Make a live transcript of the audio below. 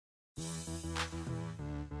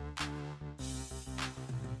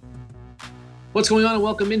What's going on, and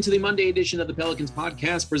welcome into the Monday edition of the Pelicans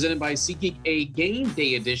podcast presented by SeatGeek, a game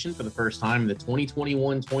day edition for the first time in the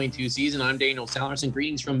 2021-22 season. I'm Daniel Salerson.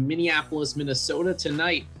 Greetings from Minneapolis, Minnesota.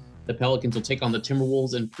 Tonight, the Pelicans will take on the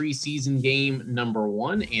Timberwolves in preseason game number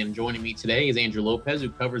 1. And joining me today is Andrew Lopez, who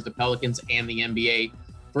covers the Pelicans and the NBA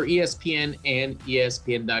for ESPN and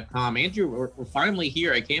ESPN.com. Andrew, we're finally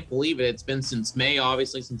here. I can't believe it. It's been since May,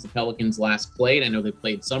 obviously, since the Pelicans last played. I know they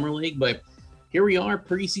played Summer League, but here we are,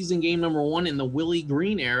 preseason game number 1 in the Willie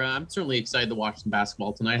Green era. I'm certainly excited to watch some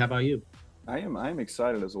basketball tonight. How about you? I am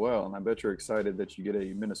excited as well, and I bet you're excited that you get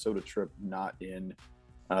a Minnesota trip not in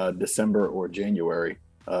December or January.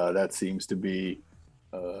 That seems to be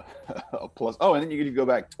a plus. Oh, and then you get to go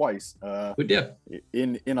back twice. We do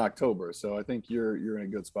in October, so I think you're in a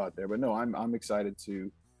good spot there. But no, I'm excited to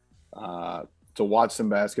watch some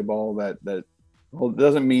basketball. That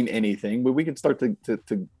doesn't mean anything, but we can start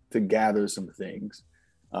to gather some things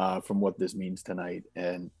from what this means tonight.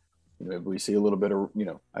 And, if we see a little bit of,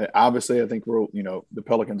 obviously I think the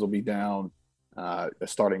Pelicans will be down a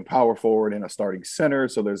starting power forward and a starting center.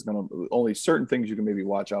 So there's going to only certain things you can maybe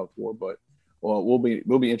watch out for, but we'll be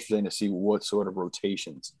interesting to see what sort of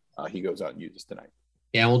rotations he goes out and uses tonight.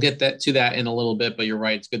 Yeah, we'll get to that in a little bit, but you're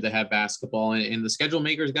right. It's good to have basketball, and the schedule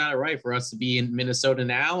makers got it right for us to be in Minnesota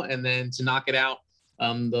now and then to knock it out.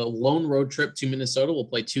 The lone road trip to Minnesota will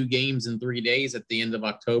play 2 games in 3 days at the end of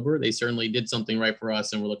October. They certainly did something right for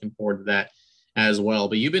us, and we're looking forward to that as well.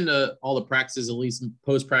 But you've been to all the practices, at least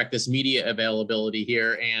post-practice media availability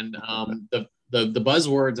here, and the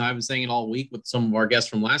buzzwords, I've been saying it all week with some of our guests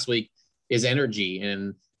from last week, is energy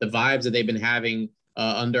and the vibes that they've been having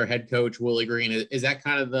under head coach Willie Green. Is that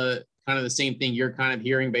kind of the same thing you're kind of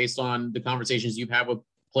hearing based on the conversations you've had with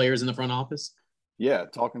players in the front office? Yeah,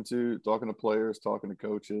 talking to players, talking to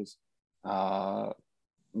coaches, talking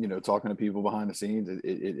to people behind the scenes.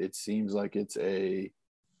 It seems like it's there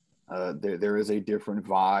is a different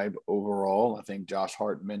vibe overall. I think Josh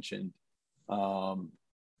Hart mentioned, there's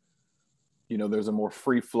a more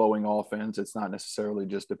free flowing offense. It's not necessarily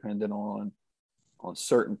just dependent on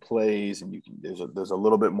certain plays, and there's a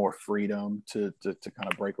little bit more freedom to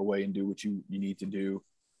kind of break away and do what you need to do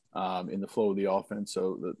in the flow of the offense.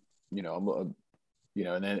 So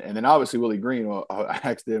and then obviously Willie Green, I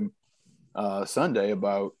asked him Sunday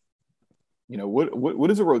about, what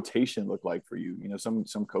does a rotation look like for you?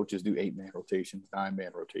 Some coaches do 8-man rotations,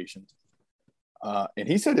 9-man rotations. And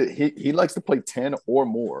he said that he likes to play 10 or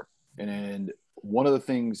more. And one of the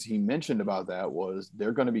things he mentioned about that was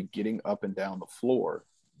they're going to be getting up and down the floor.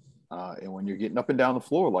 And when you're getting up and down the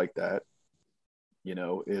floor like that,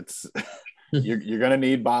 it's you're going to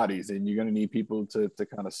need bodies, and you're going to need people to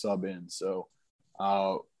kind of sub in. So,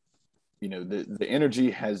 the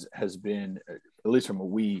energy has been, at least from what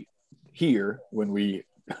we hear when we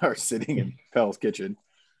are sitting in Pel's kitchen,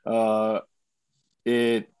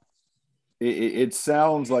 it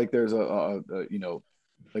sounds like there's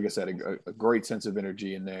like I said, a great sense of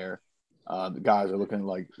energy in there. The guys are looking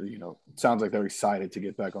like, it sounds like they're excited to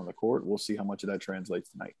get back on the court. We'll see how much of that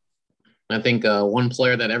translates tonight. I think one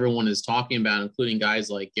player that everyone is talking about, including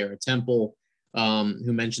guys like Garrett Temple,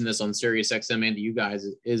 who mentioned this on Sirius XM and to you guys,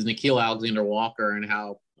 is Nickeil Alexander-Walker, and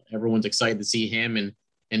how everyone's excited to see him.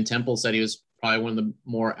 And Temple said he was probably one of the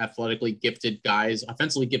more offensively gifted guys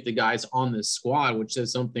on this squad, which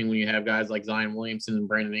says something when you have guys like Zion Williamson and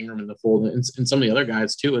Brandon Ingram in the fold, and some of the other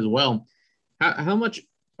guys too as well. How much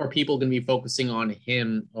are people going to be focusing on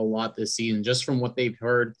him a lot this season, just from what they've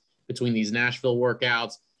heard between these Nashville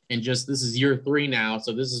workouts, and just this is year 3 now,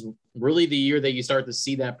 so this is really the year that you start to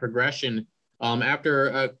see that progression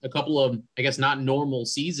after a couple of, I guess, not normal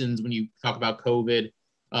seasons when you talk about COVID.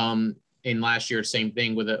 In last year, same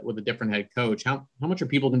thing with a different head coach. How much are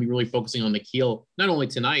people going to be really focusing on Nickeil, not only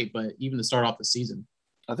tonight, but even to start off the season?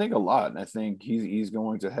 I think a lot. And I think he's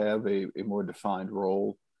going to have a more defined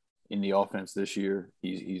role in the offense this year.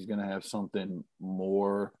 He's going to have something a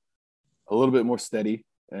little bit more steady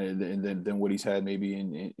than what he's had maybe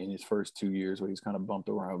in his first 2 years, where he's kind of bounced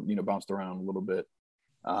around a little bit.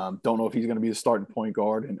 Don't know if he's going to be the starting point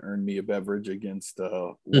guard and earn me a beverage against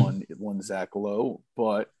one Zach Lowe,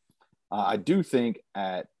 but I do think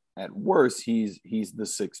at worst he's the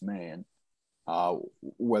 6th man,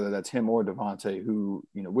 whether that's him or Devontae, who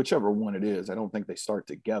whichever one it is. I don't think they start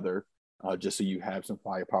together, just so you have some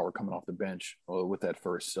firepower coming off the bench with that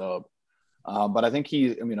first sub. But I think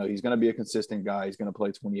he's going to be a consistent guy. He's going to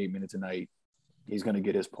play 28 minutes a night. He's going to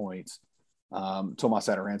get his points. Tomas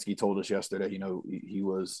Satoransky told us yesterday, he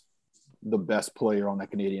was the best player on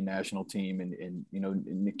that Canadian national team. And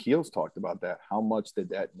Nickeil's talked about that. How much did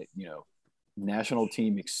that, national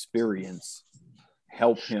team experience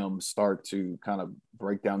help him start to kind of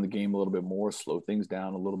break down the game a little bit more, slow things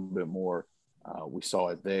down a little bit more. We saw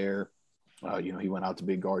it there. He went out to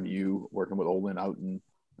Big Guard U, working with Olin out in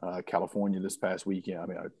California this past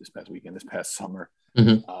summer.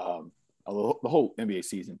 Mm-hmm. The whole NBA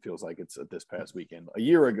season feels like it's this past weekend. A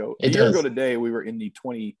year ago today, we were in the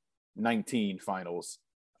 2019 finals,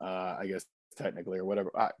 I guess technically, or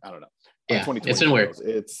whatever. I don't know. Yeah, it's been weird.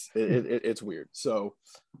 It's weird. So,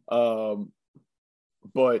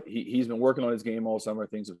 but he's been working on his game all summer.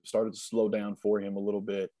 Things have started to slow down for him a little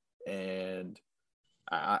bit, and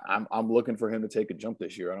I'm looking for him to take a jump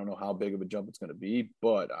this year. I don't know how big of a jump it's going to be,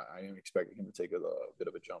 but I am expecting him to take a bit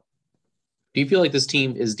of a jump. Do you feel like this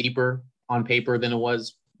team is deeper on paper than it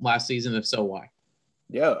was last season? If so, why?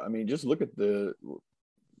 Yeah, I mean, just look at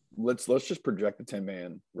let's just project the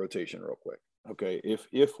 10-man rotation real quick. Okay,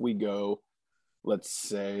 if we go, let's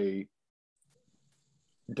say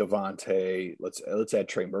Devontae, let's add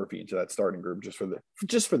Trey Murphy into that starting group just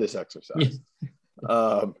for this exercise.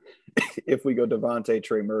 If we go Devontae,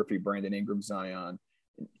 Trey Murphy, Brandon Ingram, Zion,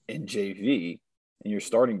 and JV in your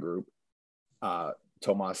starting group,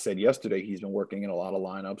 Tomas said yesterday he's been working in a lot of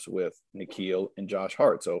lineups with Nickeil and Josh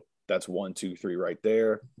Hart. So that's 1, 2, 3 right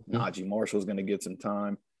there. Najee Marshall's going to get some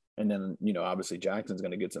time. And then, obviously Jackson's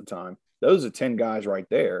going to get some time. Those are 10 guys right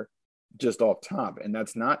there just off top. And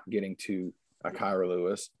that's not getting to a Kyra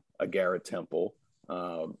Lewis, a Garrett Temple,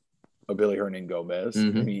 a Billy Hernan Gomez.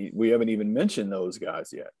 Mm-hmm. I mean, we haven't even mentioned those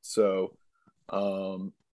guys yet. So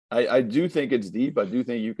I do think it's deep. I do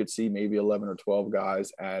think you could see maybe 11 or 12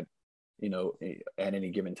 guys at any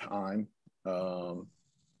given time, and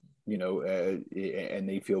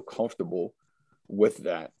they feel comfortable with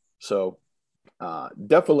that. So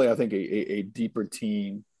definitely, I think a deeper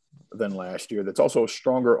team than last year. That's also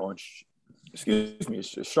stronger on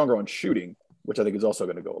shooting, which I think is also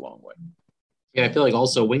going to go a long way. Yeah, I feel like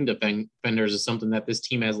also wing defenders is something that this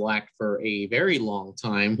team has lacked for a very long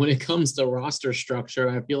time when it comes to roster structure.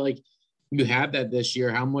 I feel like you have that this year.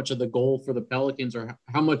 How much of the goal for the Pelicans, or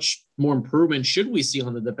how much more improvement should we see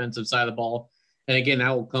on the defensive side of the ball? And again,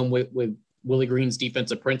 that will come with Willie Green's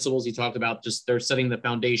defensive principles. He talked about just they're setting the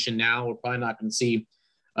foundation now. We're probably not going to see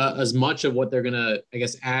as much of what they're going to, I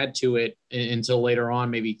guess, add to it until later on,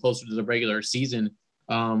 maybe closer to the regular season.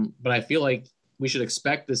 But I feel like we should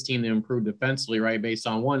expect this team to improve defensively, right? Based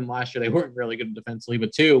on one, last year they weren't really good defensively,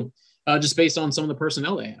 but two, just based on some of the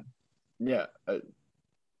personnel they have. Yeah.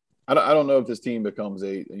 I don't know if this team becomes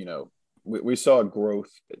we saw growth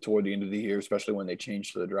toward the end of the year, especially when they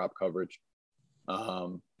changed to the drop coverage.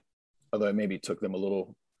 Although it maybe took them a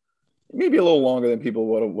little longer than people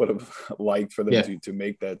would have liked for them to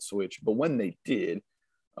make that switch. But when they did,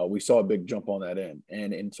 we saw a big jump on that end.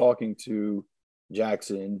 And in talking to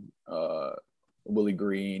Jackson, Willie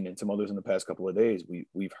Green, and some others in the past couple of days,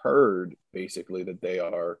 we've heard basically that they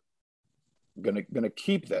are gonna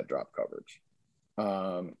keep that drop coverage,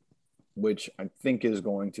 which I think is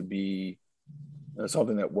going to be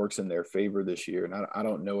something that works in their favor this year. And I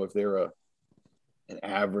don't know if they're an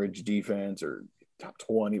average defense or top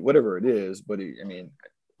 20, whatever it is, but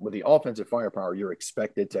with the offensive firepower you're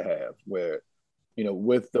expected to have, where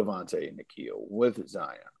with Devontae and Nickeil, with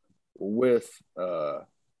Zion, with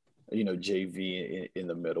JV in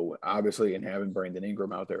the middle, obviously, and having Brandon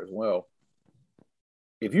Ingram out there as well.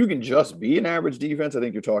 If you can just be an average defense, I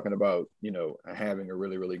think you're talking about, having a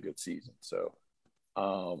really, really good season. So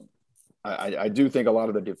I do think a lot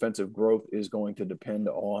of the defensive growth is going to depend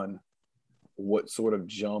on what sort of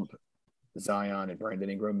jump Zion and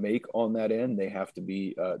Brandon Ingram make on that end. They have to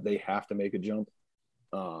make a jump.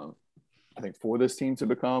 I think for this team to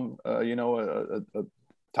become, a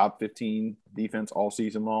top 15 defense all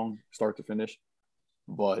season long, start to finish.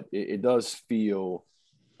 But it does feel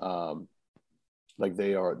like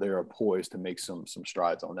they are poised to make some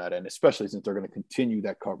strides on that end, especially since they're going to continue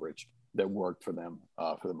that coverage that worked for them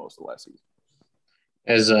for the most of the last season.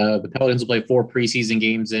 As the Pelicans will play 4 preseason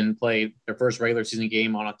games and play their first regular season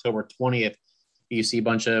game on October 20th, you see a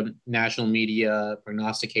bunch of national media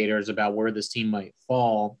prognosticators about where this team might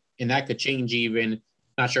fall, and that could change even.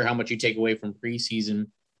 Not sure how much you take away from preseason.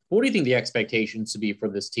 What do you think the expectations to be for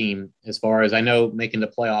this team, as far as I know, making the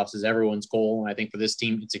playoffs is everyone's goal, and I think for this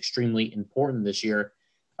team it's extremely important this year.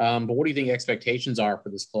 But what do you think expectations are for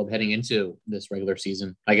this club heading into this regular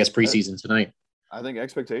season, I guess preseason tonight? I think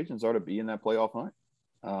expectations are to be in that playoff hunt.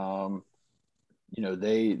 I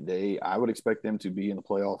would expect them to be in the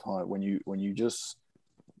playoff hunt. When you just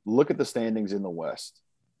look at the standings in the West,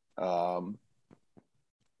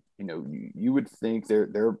 you would think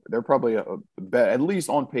they're probably at least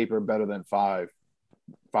on paper better than five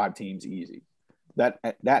teams easy. that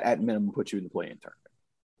at minimum puts you in the play-in tournament.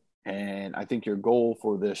 And I think your goal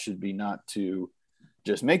for this should be not to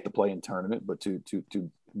just make the play-in tournament, but to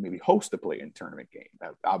maybe host a play-in tournament game.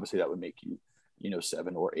 Obviously, that would make you,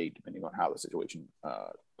 7 or 8, depending on how the situation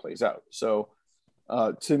plays out. So,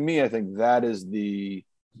 to me, I think that is the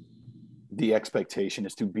expectation,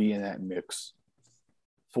 is to be in that mix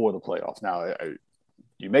for the playoffs. Now,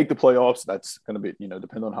 you make the playoffs, that's going to be,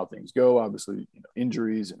 depend on how things go. Obviously,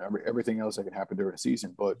 injuries and everything else that can happen during the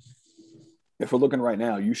season. But if we're looking right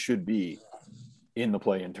now, you should be in the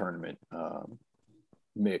play-in tournament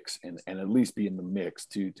mix and at least be in the mix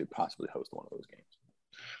to possibly host one of those games.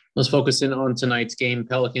 Let's focus in on tonight's game.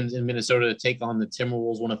 Pelicans in Minnesota to take on the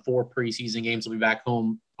Timberwolves. One of 4 preseason games. Will be back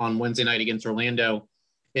home on Wednesday night against Orlando.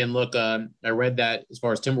 And look, I read that as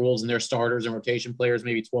far as Timberwolves and their starters and rotation players,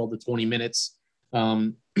 maybe 12 to 20 minutes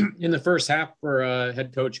in the first half for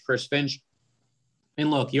head coach Chris Finch.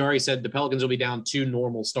 And look, he already said the Pelicans will be down 2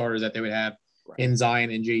 normal starters that they would have in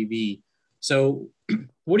Zion and JV. So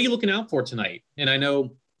what are you looking out for tonight? And I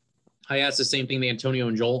know I asked the same thing to Antonio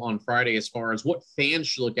and Joel on Friday as far as what fans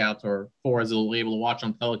should look out for as they'll be able to watch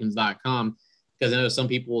on Pelicans.com, because I know some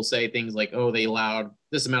people will say things like, oh, they allowed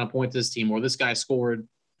this amount of points to this team, or this guy scored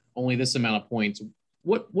only this amount of points.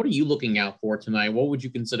 What are you looking out for tonight? What would you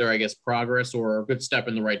consider, I guess, progress or a good step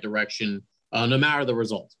in the right direction, no matter the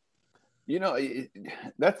result?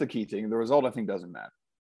 That's the key thing. The result, I think, doesn't matter.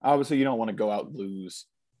 Obviously, you don't want to go out and lose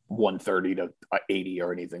 130 to 80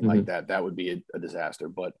 or anything like that. That would be a disaster.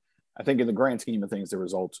 But I think in the grand scheme of things, the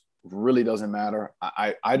results really doesn't matter.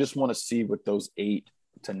 I just want to see what those 8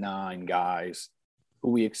 to 9 guys who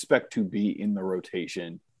we expect to be in the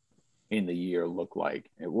rotation in the year look like.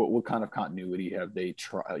 What kind of continuity have they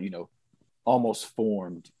almost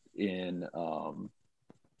formed in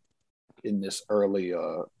this early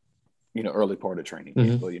part of training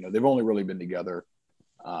camp. But they've only really been together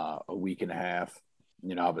a week and a half.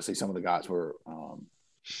 Obviously some of the guys were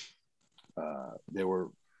they were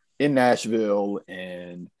in Nashville,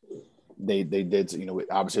 and they did,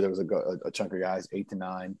 obviously there was a chunk of guys, 8 to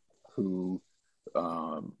 9, who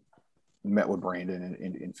met with Brandon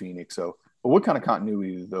in Phoenix. So, but what kind of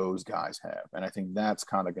continuity do those guys have? And I think that's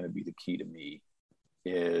kind of going to be the key to me,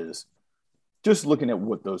 is just looking at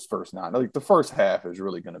what those first 9, like the first half is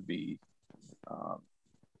really going to be,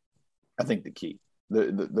 I think, the key.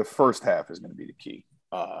 The first half is going to be the key.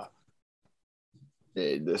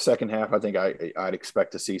 The second half, I think I'd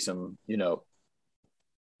expect to see some,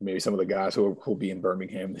 maybe some of the guys who'll be in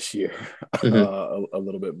Birmingham this year a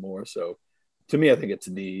little bit more. So to me, I think it's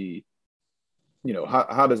the,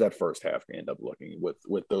 how does that first half end up looking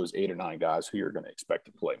with those 8 or 9 guys who you're going to expect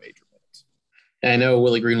to play major minutes? And I know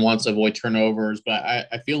Willie Green wants to avoid turnovers, but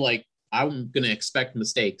I feel like I'm going to expect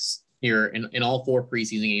mistakes here in all 4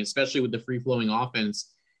 preseason games, especially with the free-flowing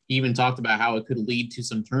offense. He even talked about how it could lead to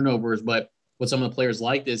some turnovers, but with some of the players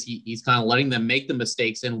like this, he's kind of letting them make the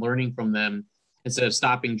mistakes and learning from them instead of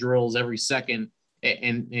stopping drills every second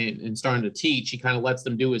and starting to teach. He kind of lets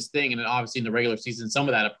them do his thing. And then obviously in the regular season, some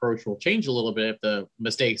of that approach will change a little bit if the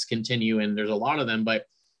mistakes continue, and there's a lot of them. But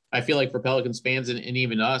I feel like for Pelicans fans and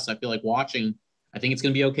even us, I feel like watching, I think it's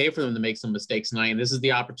going to be okay for them to make some mistakes tonight, and this is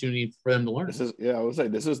the opportunity for them to learn. I would say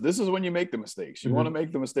this is when you make the mistakes. You want to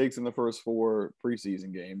make the mistakes in the first 4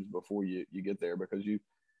 preseason games before you get there, because you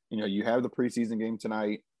have the preseason game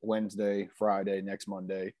tonight, Wednesday, Friday, next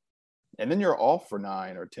Monday, and then you're off for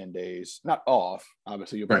 9 or 10 days. Not off,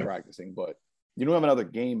 obviously you'll be practicing, but you don't have another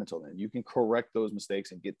game until then. You can correct those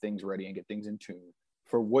mistakes and get things ready and get things in tune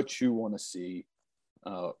for what you want to see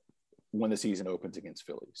when the season opens against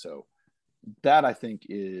Philly. So that, I think,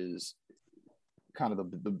 is kind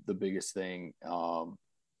of the biggest thing.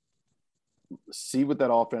 See what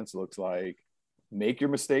that offense looks like, make your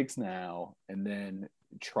mistakes now, and then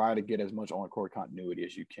try to get as much on-court continuity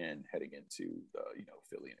as you can heading into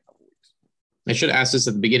Philly in a couple weeks. I should ask this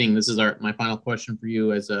at the beginning. This is my final question for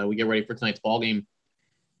you as we get ready for tonight's ball game.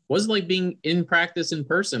 What is it like being in practice in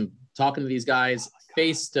person, talking to these guys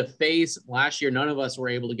face to face? Last year, none of us were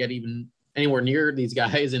able to get even anywhere near these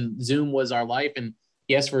guys, and Zoom was our life. And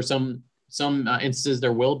yes, for some instances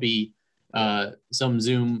there will be some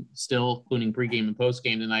Zoom still, including pregame and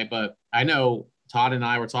postgame tonight. But I know Todd and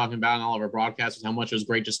I were talking about in all of our broadcasts how much it was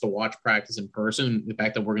great just to watch practice in person, the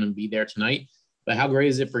fact that we're going to be there tonight. But how great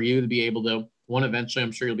is it for you to be able to, eventually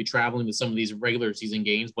I'm sure you'll be traveling to some of these regular season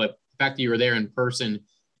games, but the fact that you were there in person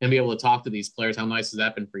and be able to talk to these players, how nice has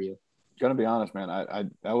that been for you? Gonna be honest, man. I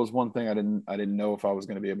that was one thing I didn't know if I was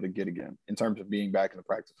going to be able to get again, in terms of being back in the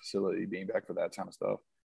practice facility, being back for that kind of stuff.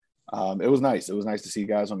 It was nice. It was nice to see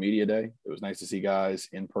guys on media day. It was nice to see guys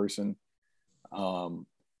in person.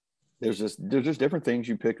 there's just different things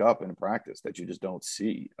you pick up in practice that you just don't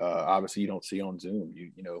see. Obviously, you don't see on Zoom.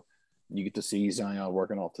 You get to see Zion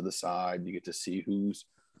working off to the side. You get to see who's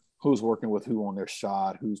working with who on their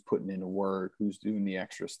shot, who's putting in the work, who's doing the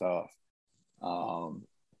extra stuff. And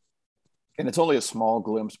it's only a small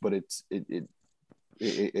glimpse, but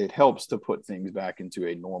it helps to put things back into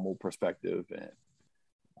a normal perspective. And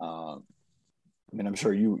I mean, I'm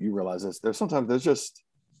sure you realize this. There's just,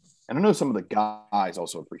 and I know some of the guys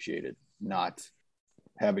also appreciate it, not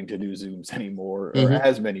having to do Zooms anymore, or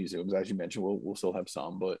as many Zooms as you mentioned. We'll still have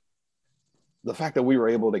some, but the fact that we were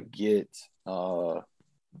able to get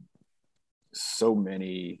so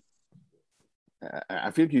many,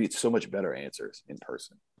 I feel like you get so much better answers in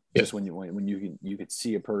person. Yeah. Just when you could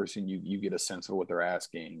see a person, you get a sense of what they're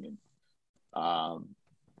asking, and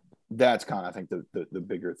that's kind of, I think, the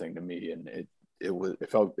bigger thing to me. And it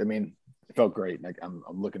felt great. Like I'm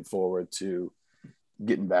looking forward to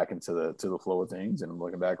getting back into the flow of things, and I'm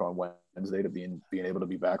looking back on Wednesday to being able to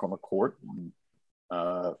be back on the court. And,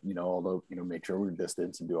 although make sure we're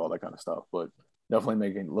distance and do all that kind of stuff, but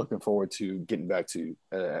definitely looking forward to getting back to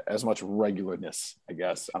as much regularness, I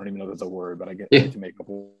guess. I don't even know if that's a word, but I get to make up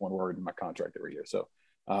one word in my contract every year. So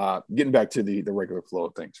getting back to the regular flow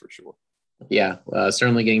of things for sure. Yeah,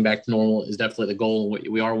 certainly getting back to normal is definitely the goal.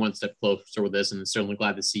 We are one step closer with this, and certainly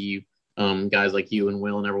glad to see you, guys like you and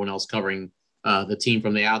Will and everyone else covering the team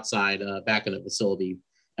from the outside back in the facility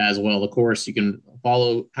as well. Of course, you can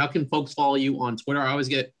follow. How can folks follow you on Twitter? I always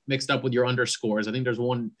get mixed up with your underscores. I think there's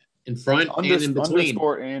one in front and in between.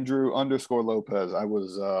 _Andrew _Lopez. I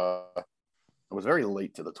was very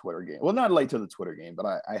late to the Twitter game. Well, not late to the Twitter game, but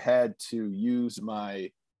I had to use my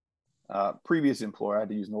previous employer. I had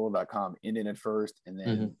to use NOLA.com in it at first, and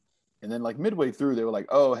then like midway through, they were like,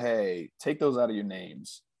 "Oh, hey, take those out of your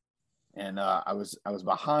names." And I was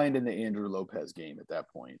behind in the Andrew Lopez game at that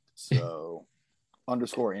point. So _Andrew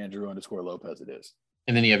 _Lopez it is.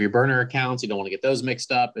 And then you have your burner accounts. You don't want to get those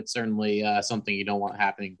mixed up. It's certainly something you don't want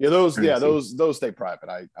happening. Yeah, those stay private.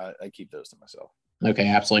 I keep those to myself. Okay,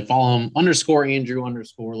 absolutely. Follow him _Andrew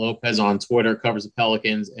 _Lopez on Twitter. Covers the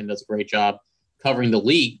Pelicans and does a great job covering the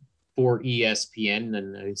league for ESPN.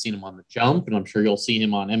 And I've seen him on The Jump, and I'm sure you'll see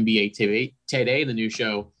him on NBA TV Today, the new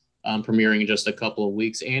show premiering in just a couple of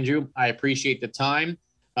weeks. Andrew, I appreciate the time.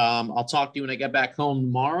 I'll talk to you when I get back home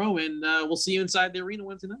tomorrow, and we'll see you inside the arena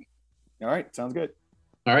Wednesday night. All right, sounds good.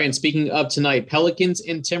 All right, and speaking of tonight, Pelicans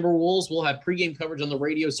and Timberwolves will have pregame coverage on the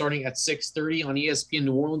radio starting at 6:30 on ESPN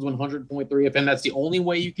New Orleans 100.3 FM. That's the only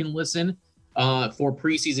way you can listen for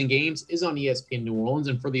preseason games is on ESPN New Orleans.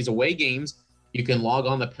 And for these away games, you can log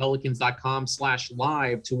on to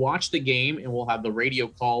pelicans.com/live to watch the game, and we'll have the radio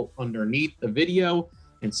call underneath the video.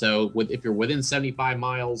 And so if you're within 75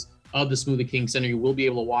 miles of the Smoothie King Center, you will be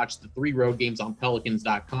able to watch the 3 road games on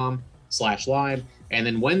pelicans.com/live. And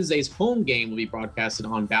then Wednesday's home game will be broadcasted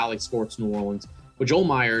on Valley Sports New Orleans with Joel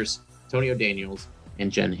Myers, Antonio Daniels,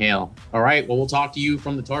 and Jen Hale. All right, well, we'll talk to you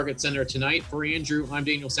from the Target Center tonight. For Andrew, I'm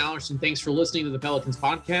Daniel Salerson. Thanks for listening to the Pelicans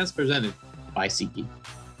podcast presented by SeatGeek.